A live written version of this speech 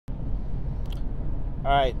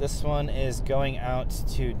All right, this one is going out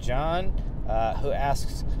to John, who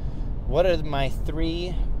asks, what are my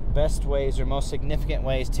 3 best ways or most significant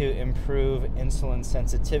ways to improve insulin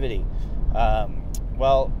sensitivity?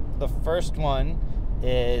 Well, the first one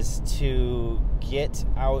is to get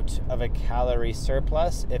out of a calorie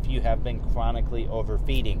surplus if you have been chronically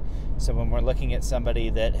overfeeding. So when we're looking at somebody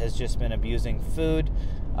that has just been abusing food,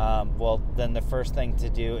 well, then the first thing to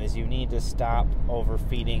do is you need to stop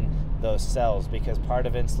overfeeding those cells, because part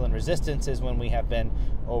of insulin resistance is when we have been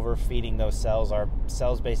overfeeding those cells. Our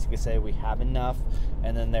cells basically say we have enough,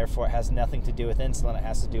 and then therefore it has nothing to do with insulin. It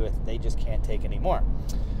has to do with they just can't take any more.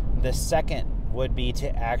 The second would be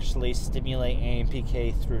to actually stimulate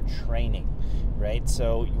AMPK through training, right?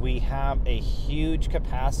 So we have a huge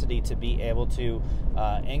capacity to be able to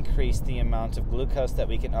increase the amount of glucose that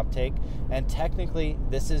we can uptake, and technically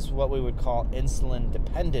this is what we would call insulin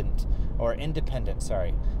dependent or independent,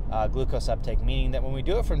 glucose uptake, meaning that when we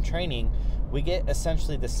do it from training, we get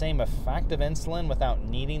essentially the same effect of insulin without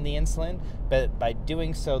needing the insulin, but by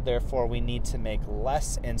doing so, therefore, we need to make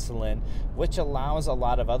less insulin, which allows a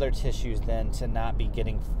lot of other tissues then to not be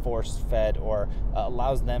getting force-fed, or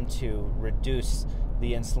allows them to reduce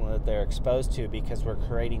the insulin that they're exposed to, because we're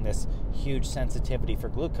creating this huge sensitivity for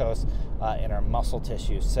glucose in our muscle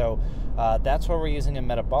tissues. So that's where we're using a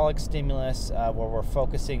metabolic stimulus, where we're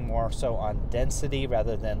focusing more so on density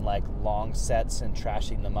rather than like long sets and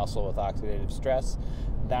trashing the muscle with oxidative stress.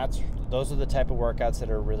 Those are the type of workouts that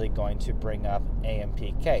are really going to bring up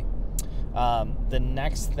AMPK. The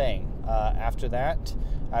next thing after that,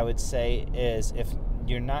 I would say, is if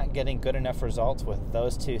you're not getting good enough results with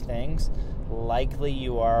those 2 things, likely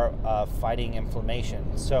you are fighting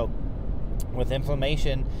inflammation. So with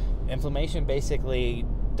inflammation basically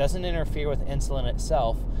doesn't interfere with insulin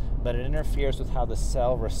itself, but it interferes with how the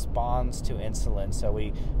cell responds to insulin. So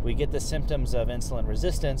we get the symptoms of insulin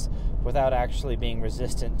resistance without actually being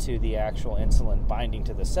resistant to the actual insulin binding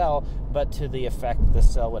to the cell, but to the effect the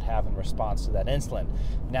cell would have in response to that insulin.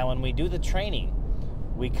 Now, when we do the training,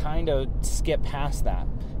 we kind of skip past that.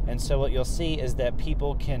 And so what you'll see is that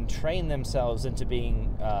people can train themselves into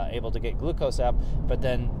being able to get glucose up, but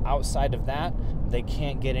then outside of that, they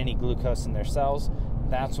can't get any glucose in their cells.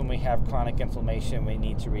 That's when we have chronic inflammation. We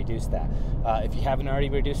need to reduce that. If you haven't already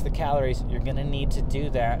reduced the calories, you're going to need to do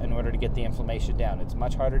that in order to get the inflammation down. It's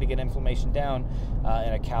much harder to get inflammation down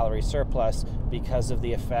in a calorie surplus because of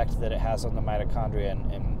the effect that it has on the mitochondria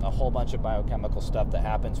and a whole bunch of biochemical stuff that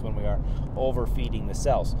happens when we are overfeeding the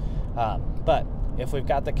cells. But if we've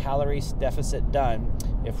got the calories deficit done,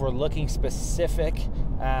 if we're looking specific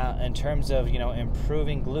in terms of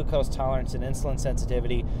improving glucose tolerance and insulin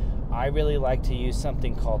sensitivity, I really like to use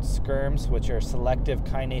something called SCRMs, which are selective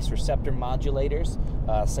kinase receptor modulators.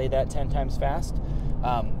 Say that 10 times fast.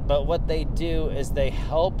 But what they do is they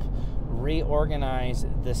help reorganize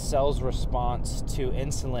the cell's response to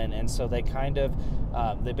insulin, and so they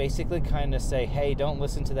basically say, hey, don't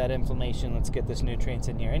listen to that inflammation, let's get this nutrients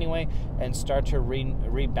in here anyway, and start to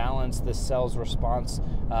rebalance the cell's response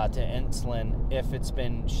to insulin if it's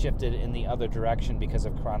been shifted in the other direction because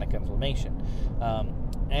of chronic inflammation.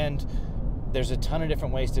 And there's a ton of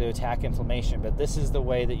different ways to attack inflammation, but this is the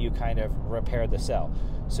way that you kind of repair the cell.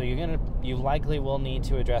 So you likely will need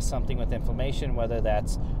to address something with inflammation, whether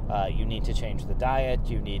that's you need to change the diet,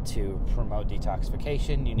 you need to promote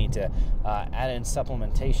detoxification, you need to add in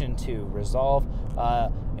supplementation to resolve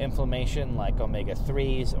inflammation, like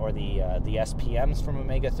omega-3s or the SPMs from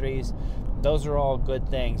omega-3s. Those are all good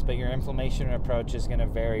things, but your inflammation approach is going to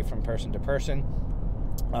vary from person to person.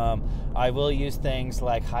 I will use things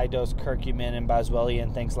like high-dose curcumin and boswellia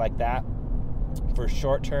and things like that for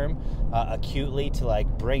short-term, acutely, to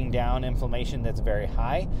bring down inflammation that's very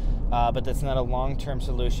high, but that's not a long-term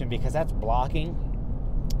solution, because that's blocking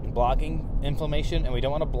inflammation, and we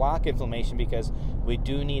don't want to block inflammation because we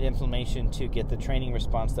do need inflammation to get the training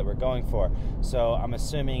response that we're going for. So I'm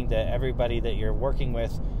assuming that everybody that you're working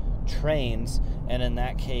with trains, and in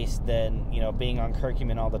that case, then being on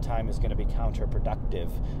curcumin all the time is going to be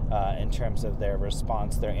counterproductive in terms of their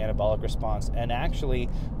response, their anabolic response, and actually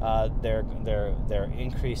their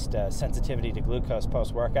increased sensitivity to glucose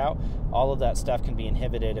post-workout. All of that stuff can be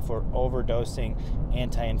inhibited if we're overdosing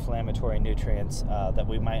anti-inflammatory nutrients that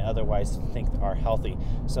we might otherwise think are healthy.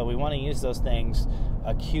 So we want to use those things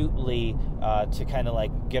acutely to kind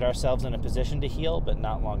of get ourselves in a position to heal, but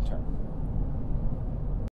not long-term.